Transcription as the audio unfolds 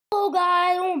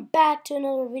Guys, welcome back to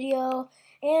another video,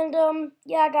 and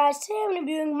yeah guys, today I'm going to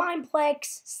be doing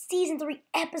Mineplex Season 3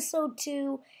 Episode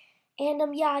 2, and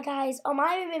yeah guys, I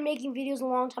haven't been making videos in a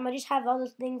long time. I just have other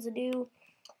things to do.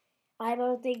 I have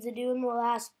other things to do in the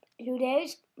last 2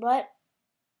 days, but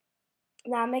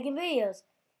now I'm making videos.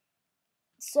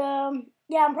 So,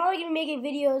 yeah, I'm probably going to be making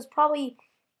videos probably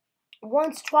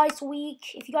once, twice a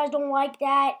week. If you guys don't like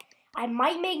that, I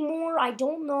might make more. I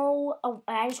don't know. Oh,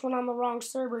 I just went on the wrong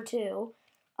server, too.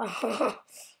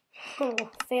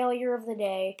 Failure of the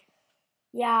day.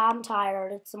 Yeah, I'm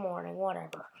tired. It's the morning.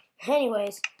 Whatever.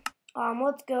 Anyways,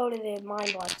 let's go to the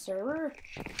mineplex server.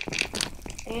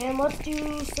 And let's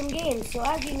do some games. So,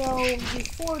 as you know, we do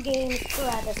 4 games per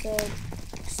episode.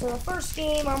 So, the first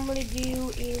game I'm going to do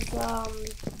is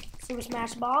Super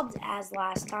Smash Bobs, as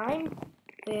last time,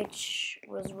 which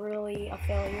was really a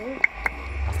failure.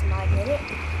 Last time I did it.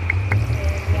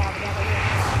 And yeah, we got a win.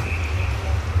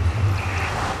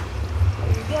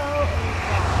 There we go.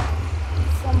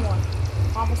 And someone.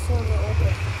 Officer will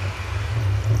open.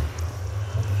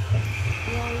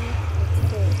 Really? It's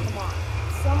full. Come on.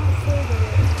 Some further.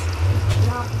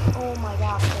 Not. Oh my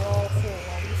gosh, they're all full.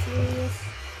 Are you serious?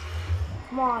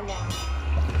 Come on now.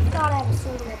 You gotta have a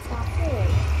server that's not full.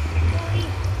 Really?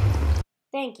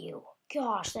 Thank you.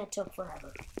 Gosh, that took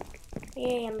forever.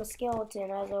 Hey, I'm a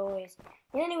skeleton, as always.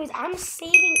 And anyways, I'm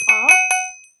saving up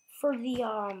for the,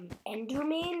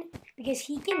 Enderman, because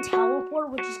he can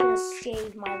teleport, which is gonna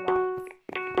save my life.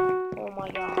 Oh my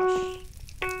gosh.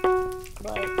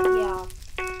 But, yeah.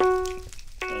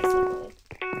 Basically.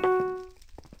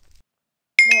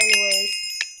 But anyways,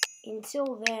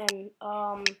 until then,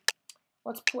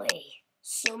 let's play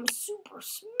some Super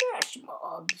Smash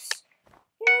Mobs.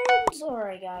 And,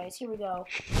 alright guys, here we go.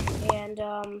 And,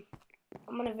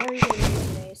 I'm in a very good mood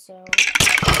today, so...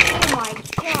 Oh my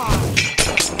gosh!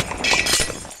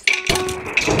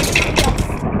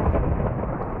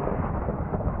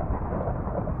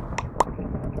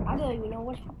 I don't even know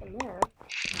what happened there.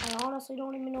 I honestly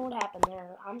don't even know what happened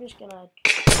there. I'm just gonna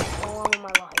go on with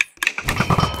my life.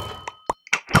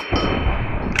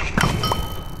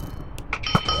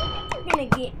 I think you're gonna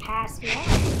get past me.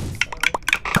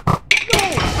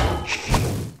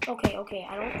 Okay,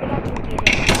 I don't think I can get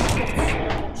him.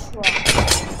 Just truck.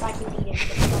 If I can beat him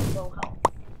with low health.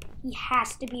 He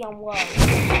has to be on low.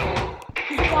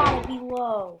 He's gotta be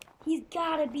low. He's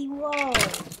gotta be low.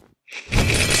 He's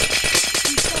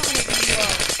gotta be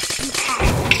low. He has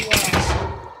to be low.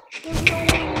 There's no way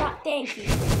you're not. Thank you.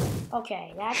 Okay,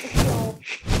 that's a kill.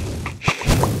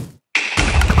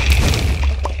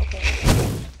 Okay.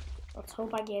 Let's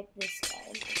hope I get this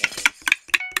guy.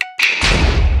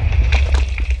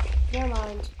 Never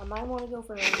mind. I might want to go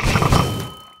for him.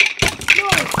 No!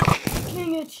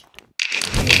 Dang it!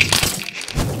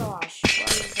 Gosh.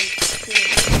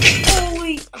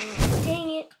 Holy! Dang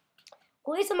it.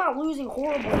 At least I'm not losing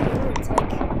horribly here. It's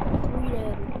like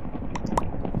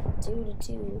 3 to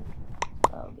 2.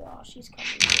 Oh gosh, he's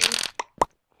coming here.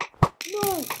 No!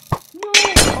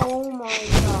 Oh my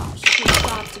gosh. He's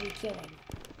got to be kidding.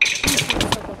 He seems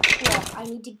like a truck. I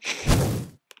need to...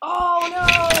 Oh no!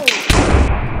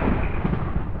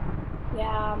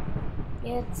 Yeah,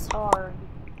 it's hard.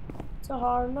 It's a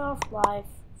hard enough life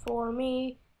for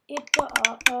me.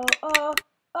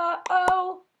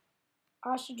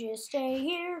 I should just stay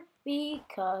here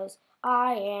because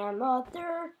I am a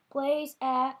third place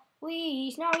at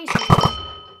least. Now he's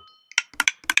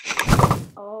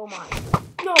oh my.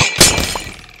 No!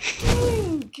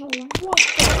 What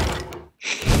the?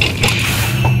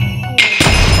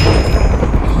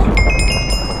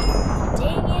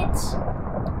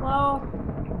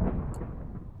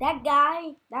 That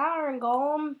guy, that Iron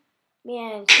Golem,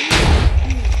 man,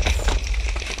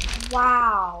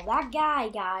 wow, that guy,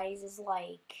 guys, is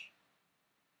like,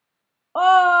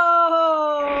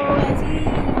 oh, is he,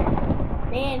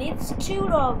 man, it's 2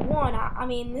 to 1, I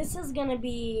mean, this is gonna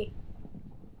be,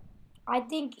 I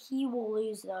think he will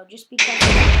lose, though, just because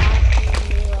he's not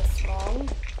really as strong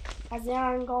as the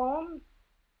Iron Golem,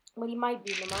 but he might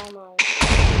beat him, I don't know.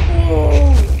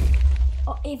 Oh.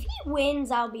 Oh, if he wins,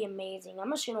 that'll be amazing. I'm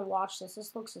just gonna watch this.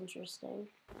 This looks interesting.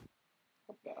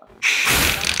 What the?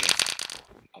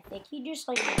 I think he just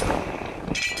like.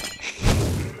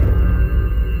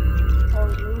 Oh,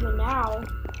 he's moving now.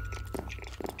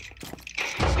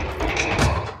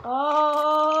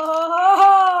 Oh!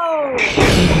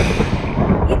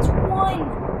 It's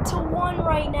 1 to 1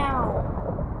 right now.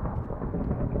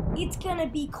 It's gonna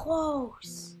be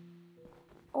close.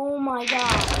 Oh my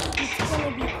gosh, it's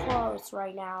gonna be close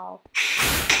right now.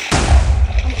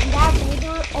 And that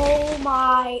wither, oh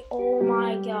my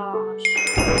gosh.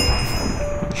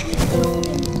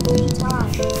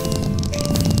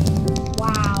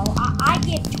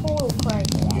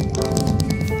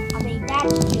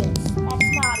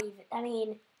 I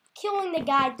mean, killing the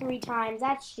guy 3 times,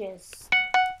 that's just...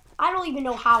 I don't even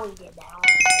know how he did that,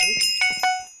 honestly.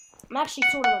 I'm actually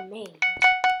sort of amazed.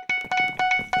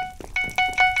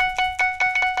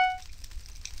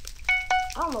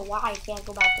 I don't know why I can't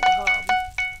go back to the hub.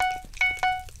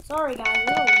 Sorry guys,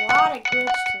 there's a lot of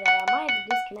glitch today. I might have to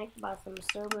disconnect by from the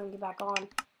server and get back on.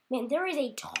 Man, there is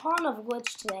a ton of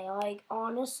glitch today. Like,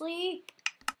 honestly,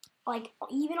 like,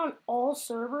 even on all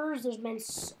servers, there's been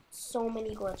so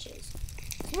many glitches.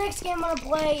 The next game I'm gonna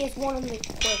play is one in the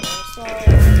Quiver. So,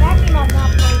 that game I've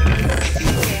not played in a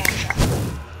super long time.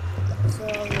 So,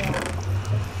 yeah.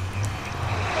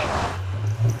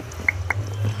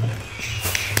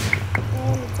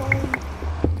 And it's only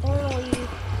barely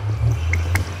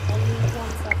only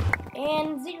 1 second. And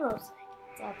 0 seconds.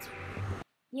 That's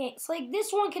yeah, it's like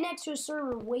this one connects to a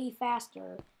server way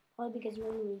faster. Probably because you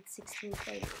only need 16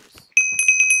 players.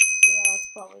 Yeah, that's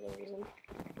probably the reason.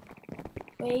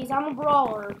 Anyways, I'm a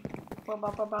brawler.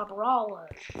 Brawler.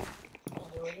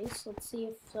 Anyways, let's see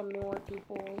if some more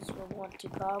peoples will want to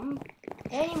come.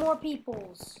 Any more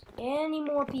peoples? Any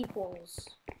more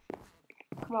peoples?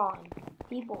 Come on.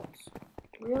 Peoples.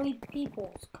 Really,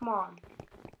 peoples? Come on.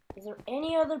 Is there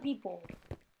any other people?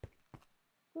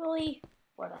 Really?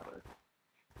 Whatever.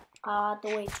 I'll have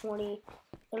to wait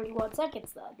 31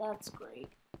 seconds then. That's great.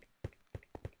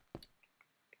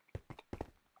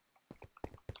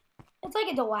 It's like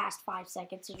in the last 5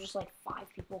 seconds, there's just like 5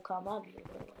 people come up. You're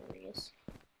hilarious.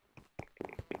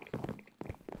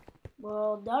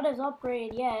 Well, none is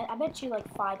upgraded yet. I bet you like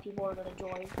 5 people are gonna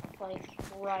join, like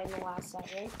right in the last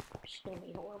second. It's gonna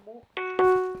be horrible.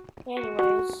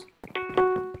 Anyways,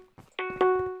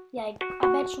 yeah,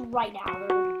 I bet you right now they're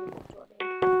gonna be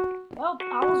joining. Nope,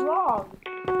 I was wrong.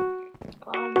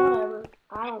 Whatever.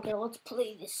 I don't care. Let's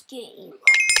play this game.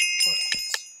 Alright.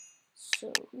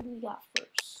 So, who do we got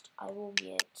first? I will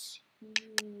get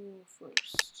you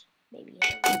first. Maybe him.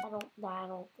 I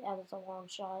don't. That is a long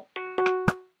shot.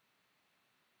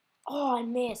 Oh, I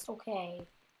missed. Okay.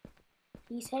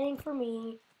 He's heading for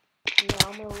me. Now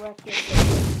I'm gonna wreck his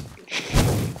face.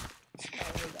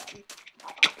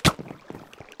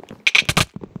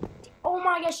 Oh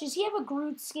my gosh, does he have a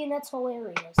Groot skin? That's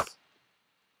hilarious.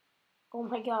 Oh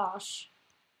my gosh.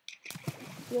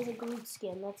 He has a Groot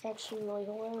skin. That's actually really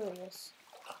hilarious.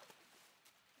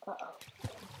 Uh-oh.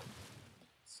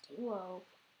 Stay low.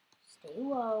 Stay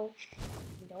low.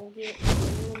 Don't get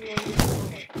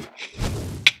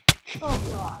oh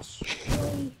gosh.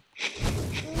 Really?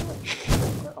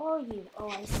 Where are you? Oh,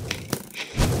 I see.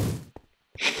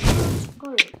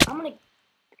 Groot. I'm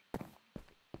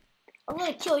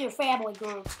gonna kill your family,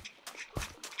 Groot.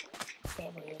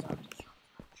 Family is up to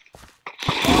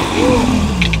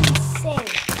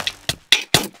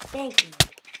thank you.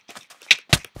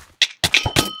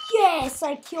 Yes,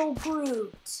 I killed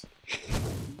Groot.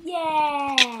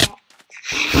 Yeah.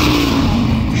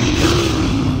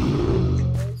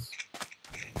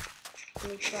 Let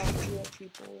me try to get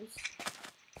people's.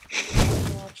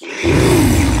 Actually,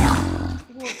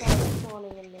 people are probably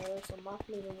spawning in there, so I'm not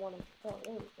even want to. Oh,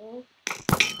 there we go.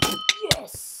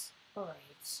 Yes. All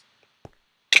right.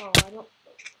 Oh, I don't.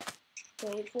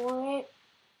 Wait for it.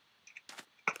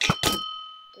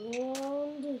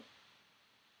 And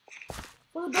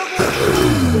for the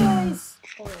double, yes!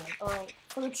 Alright,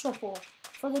 for the triple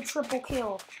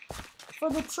kill. For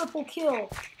the triple kill.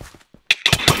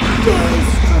 Yes,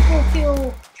 triple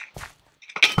kill.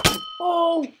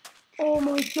 Oh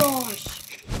my gosh.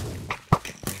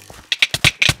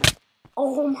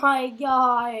 Oh my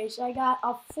gosh, I got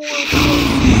a 4 kill.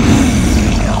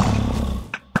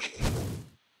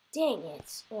 Dang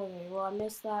it. Okay, well I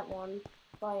missed that one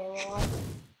by a lot.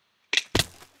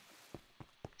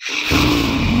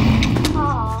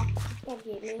 Haha, can't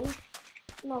get me.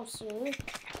 No, sir.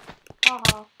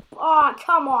 Haha. Oh,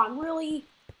 come on, really?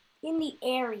 In the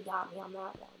air, he got me on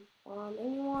that one.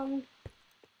 Anyone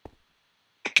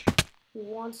who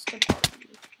wants to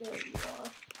party? There you are.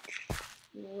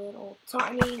 You little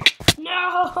tiny.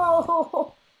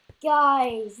 No!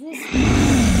 Guys, this.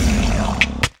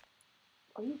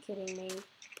 Are you kidding me?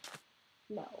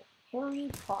 No. Harry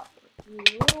Potter. You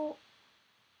little.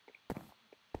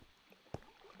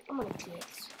 I'm gonna get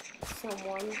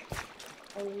someone.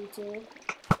 I need to.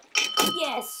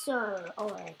 Yes, sir.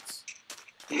 Alright.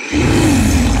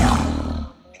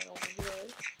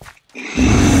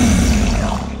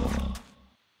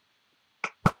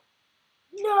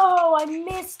 No, I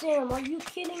missed him. Are you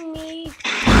kidding me?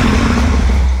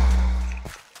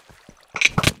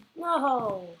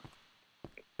 No.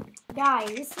 Guys,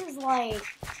 this is like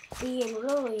being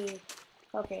really.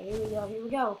 Okay, here we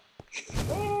go.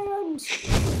 And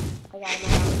I got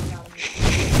him.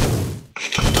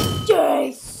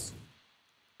 Yes!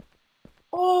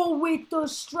 Oh, with the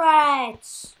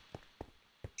strats!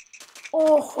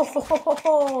 Oh, ho, ho, ho, ho,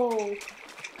 ho.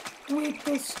 With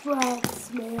the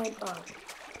strats, man. Oh.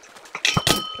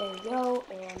 There we go,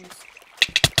 and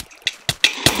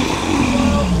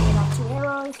I got 2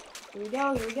 arrows. Here we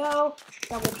go, here we go.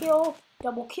 Double kill,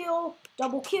 double kill,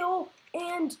 double kill,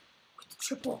 and with the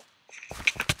triple.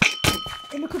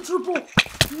 And look at triple.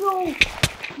 No,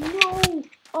 no.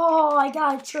 Oh, I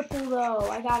got a triple though.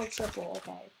 I got a triple.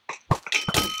 Okay.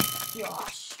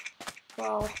 Gosh.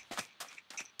 Well,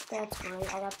 that's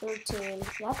great. I got 13.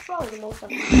 That's probably the most I've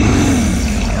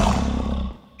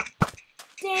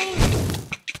Dang.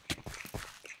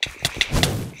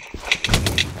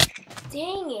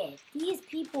 Dang it. These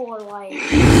people are like,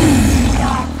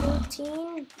 got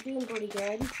 13. Doing pretty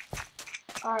good.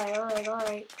 Alright, alright,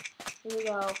 alright. Here we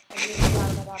go. I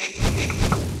got him.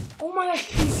 Oh my gosh,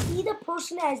 is he the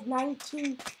person that has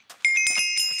 19?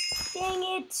 Dang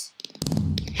it.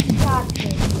 God damn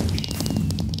it.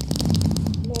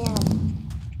 Man.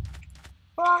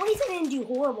 Well, at least I didn't do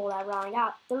horrible that round. I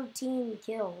got 13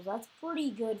 kills. That's pretty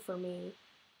good for me.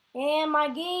 And my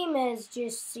game has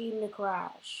just seemed to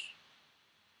crash.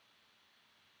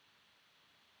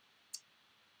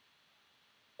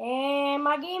 And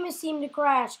my game has seemed to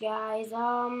crash, guys.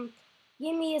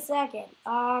 Give me a second.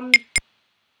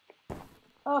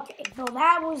 Okay, so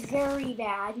that was very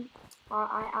bad.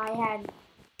 I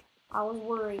was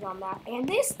worried on that. And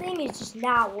this thing is just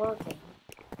not working.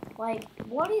 Like,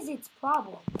 what is its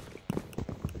problem?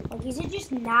 Like, is it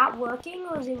just not working,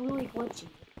 or is it really glitchy?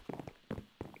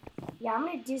 Yeah, I'm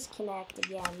gonna disconnect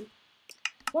again.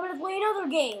 I'm gonna play another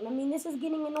game. I mean, this is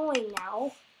getting annoying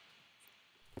now.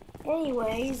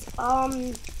 Anyways, our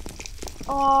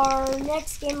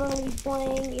next game we're gonna be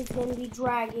playing is gonna be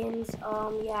Dragons.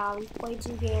 Yeah, we played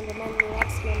 2 games, and then the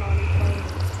next game I'll be playing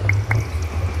is Turtles.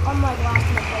 Unlike last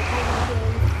time I played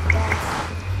game,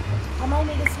 I might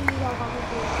make a series on Hunger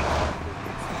Games.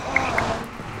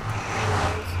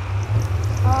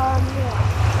 Yeah.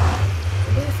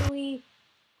 So basically,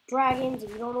 Dragons,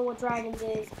 if you don't know what Dragons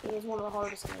is, it is one of the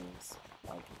hardest games,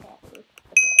 like, ever.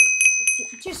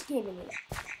 Okay, just giving it up.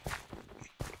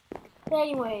 But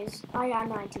anyways, I got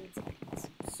 19 seconds.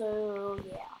 So,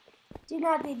 yeah. Did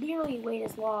not nearly wait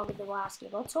as long as the last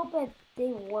game. Let's hope that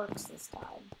thing works this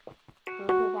time. We'll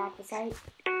go back to site. Is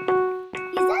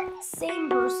that the same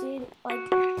person?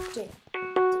 Like,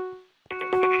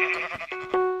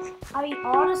 I mean,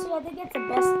 honestly, I think it's the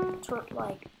best,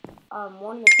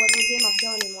 one equivalent game I've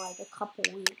done in, like, a couple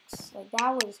weeks. Like,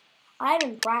 that was, I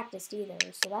haven't practiced either,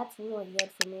 so that's really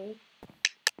good for me.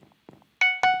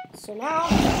 So now,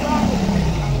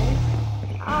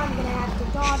 I'm gonna have to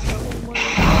dodge him and when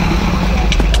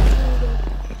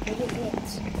we get hit.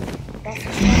 That's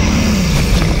just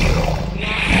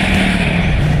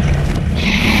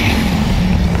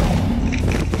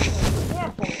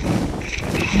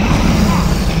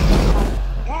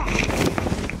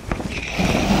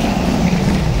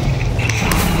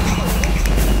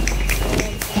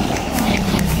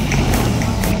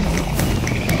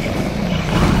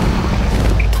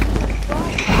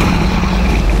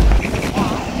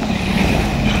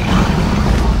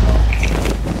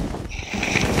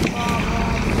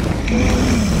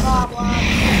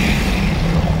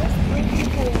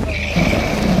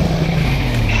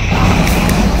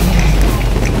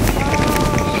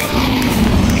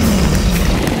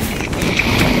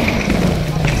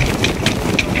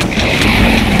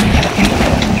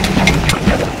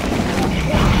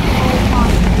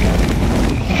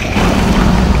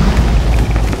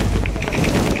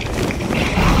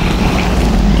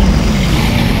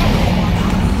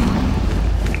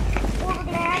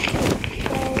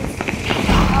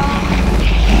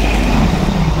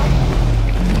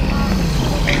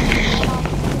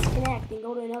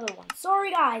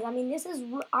sorry guys, I mean this is,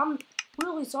 I'm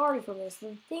really sorry for this.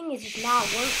 The thing is just not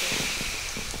working.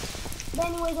 But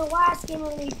anyways, the last game we're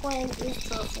going to be playing is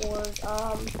Turf Wars.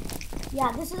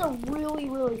 Yeah, this is a really,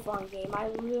 really fun game. I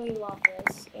really love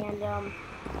this. And,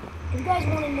 if you guys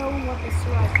want to know what the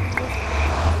series is,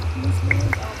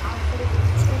 I'll put it in the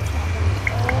description.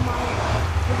 All my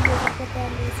videos, I'll put them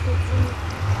in the description.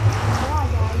 Yeah,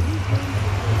 guys, these games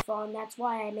are really fun. That's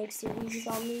why I make series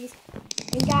on these.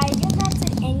 And guys, if not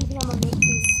said anything, I'm gonna make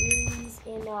this series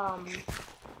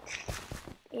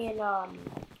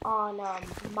on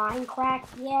Minecraft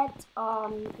yet.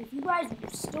 If you guys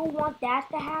still want that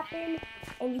to happen,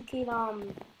 and you can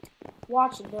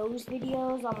watch those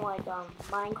videos on like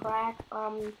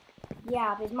Minecraft.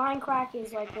 Yeah, because Minecraft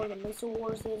is like where the Missile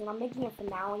Wars is, and I'm making a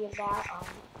finale of that.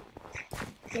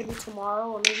 maybe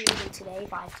tomorrow or maybe even today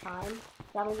if I have time.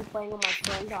 I'm going to be playing with my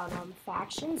friend on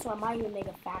Factions, so I might even make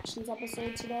a Factions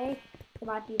episode today. It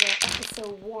might be the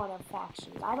episode 1 of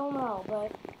Factions. I don't know,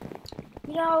 but,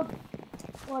 you know,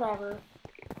 whatever.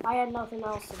 I had nothing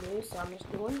else to do, so I'm just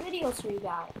doing videos for you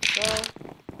guys. So,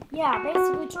 yeah,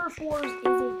 basically Turf Wars is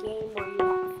a game where you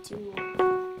have to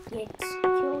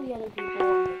kill the other people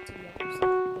and get to the other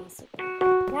side, basically.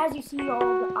 And as you see,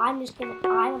 I'm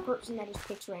a person that just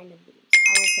picks random things.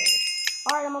 I don't care.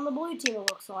 Alright, I'm on the blue team, it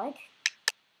looks like.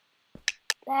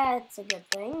 That's a good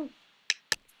thing.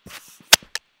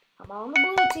 I'm on the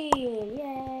blue team.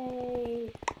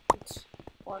 Yay.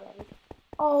 Whatever.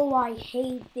 Oh, I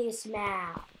hate this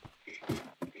map.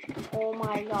 Oh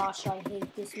my gosh, I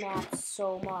hate this map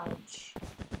so much.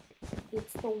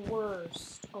 It's the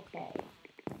worst. Okay.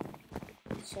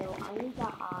 So I need to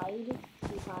hide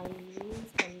behind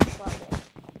these and try to...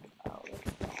 Oh,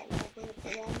 let's go over it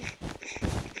again.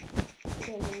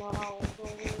 Can you not all go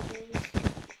over it?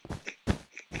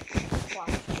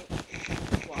 Watch it.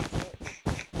 Watch it.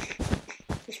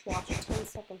 Just watch it. 10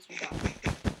 seconds, you're done.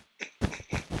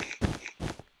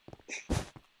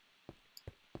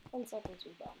 10 seconds,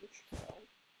 you're done. So,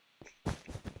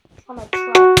 I'm gonna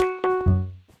try.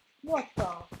 What the?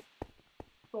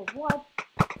 Wait, what?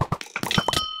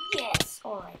 Yes!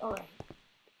 Alright, alright.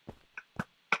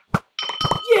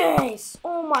 Yes!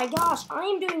 Oh my gosh, I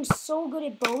am doing so good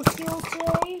at bow skills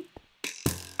today.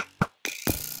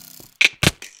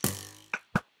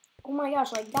 Oh my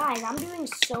gosh, like guys, I'm doing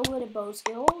so good at bow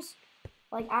skills.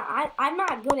 Like I'm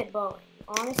not good at bowing,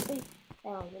 honestly. I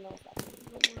don't even know if that's a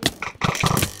good word.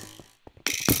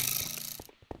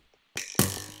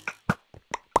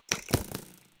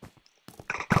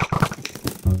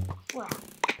 Crap.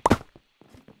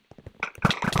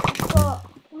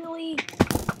 Really?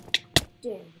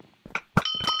 Dude.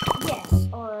 Yes,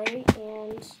 alright,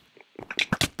 and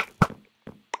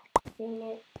dang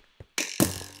it.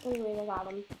 Anyway, I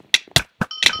got him.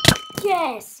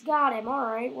 Yes! Got him,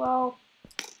 alright, well.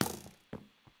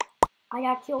 I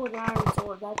got killed with an iron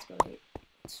sword, that's great.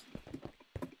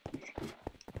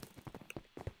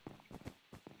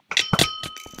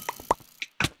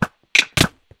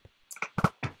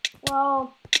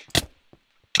 Well,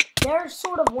 they're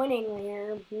sort of winning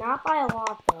here. Not by a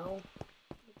lot, though.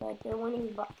 But they're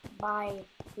winning by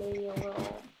maybe a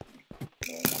little.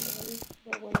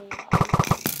 They're winning by a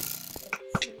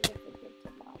significant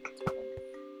amount.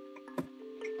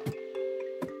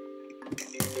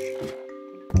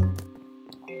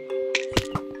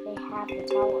 They have the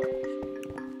tower.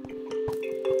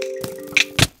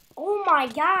 Oh my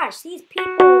gosh, these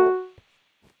people!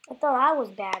 I thought I was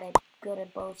good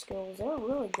at bow skills. They're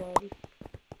really good.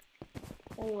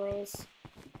 Anyways,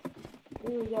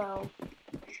 here we go.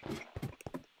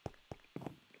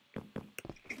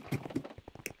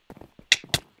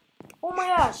 Oh my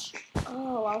gosh!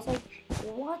 Oh, I was like,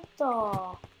 what the?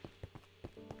 I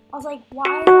was like, why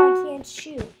I can't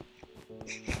shoot?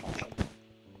 Okay.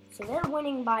 So they're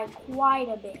winning by quite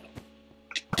a bit.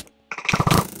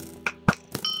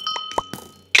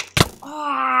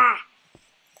 Ah!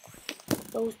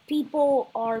 Those people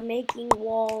are making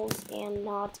walls and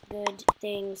not good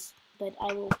things, but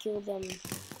I will kill them.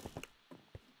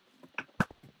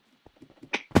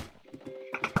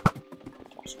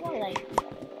 Gosh, what did I do? I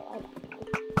don't know.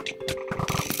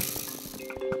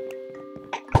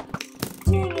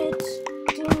 Dang it!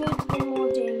 Dang it! One more,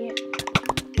 dang it.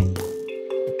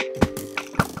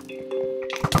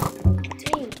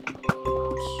 Dang it.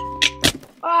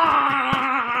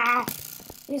 Ah!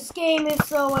 This game is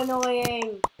so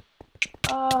annoying.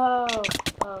 Oh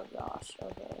gosh,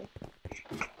 okay.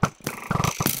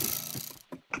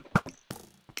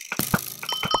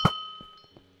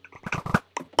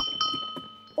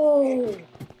 Oh!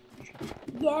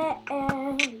 Yeah,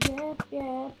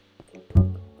 yeah.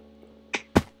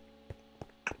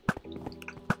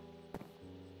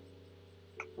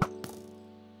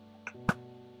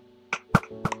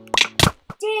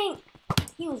 Dang!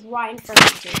 He was right in front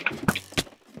of me.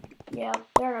 Yeah,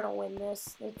 they're gonna win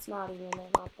this. It's not even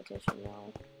a competition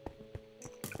now.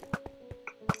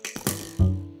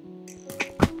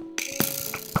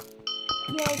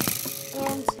 Yes,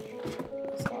 and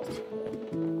this guy's too good.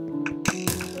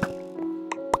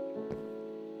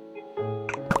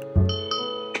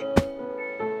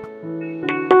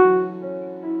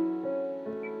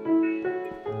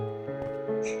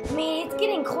 I mean, it's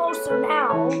getting closer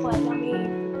now, but I mean,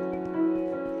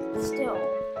 still.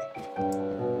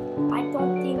 I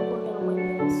don't think we're gonna win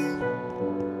this.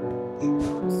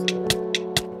 Honestly.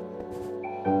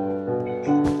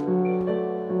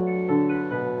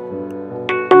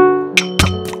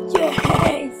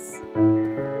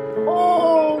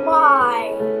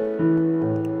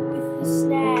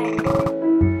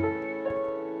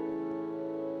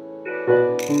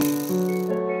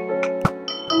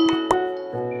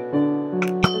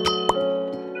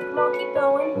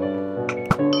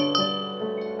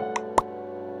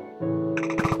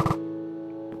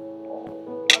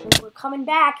 coming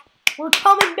back. We're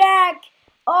coming back.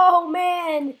 Oh,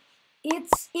 man. It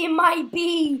might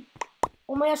be.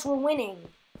 Oh, my gosh, we're winning.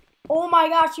 Oh, my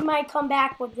gosh, you might come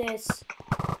back with this.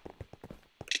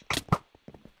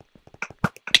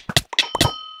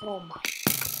 Oh, my.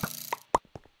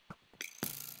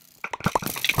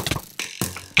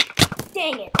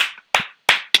 Dang it.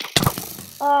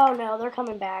 Oh, no, they're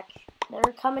coming back.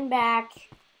 They're coming back.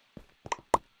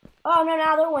 Oh, no,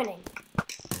 now they're winning.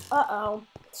 Uh-oh.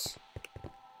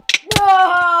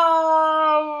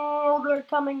 No! They're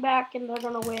coming back and they're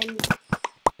gonna win.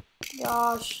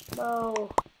 Gosh, no.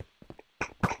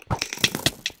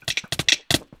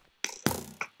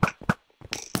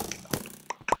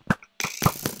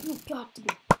 You've got to be.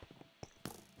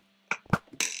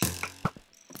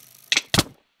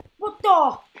 What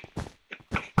the?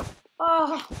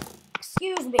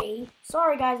 Excuse me.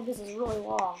 Sorry, guys, if this is really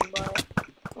long, but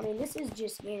I mean, this is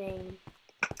just getting.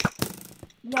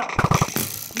 No.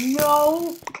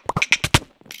 No.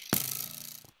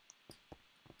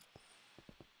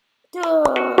 Duh.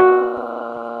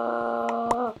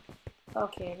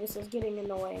 Okay, this is getting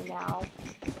annoying now.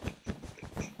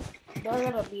 They're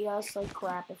gonna beat us like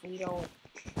crap if we don't.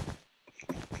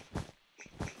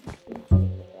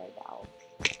 Right now.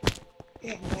 We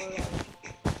have more, like,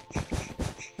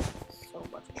 so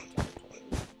much more territory.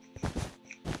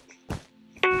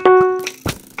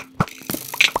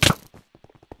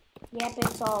 Yep,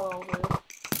 it's all over.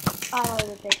 I don't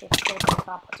even think it's going to be a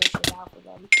competition now for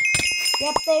them.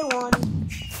 Yep, they won.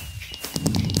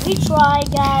 We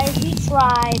tried, guys. We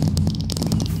tried.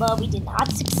 But we did not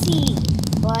succeed.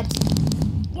 But,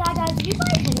 yeah, guys, if you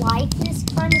guys like this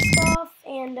kind of stuff,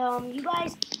 and you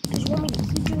guys just want me to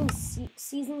keep doing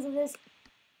seasons of this,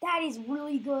 that is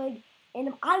really good.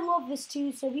 And I love this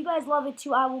too, so if you guys love it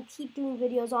too, I will keep doing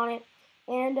videos on it.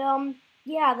 And,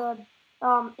 yeah, the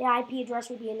IP address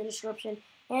will be in the description.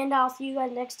 And I'll see you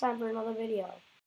guys next time for another video.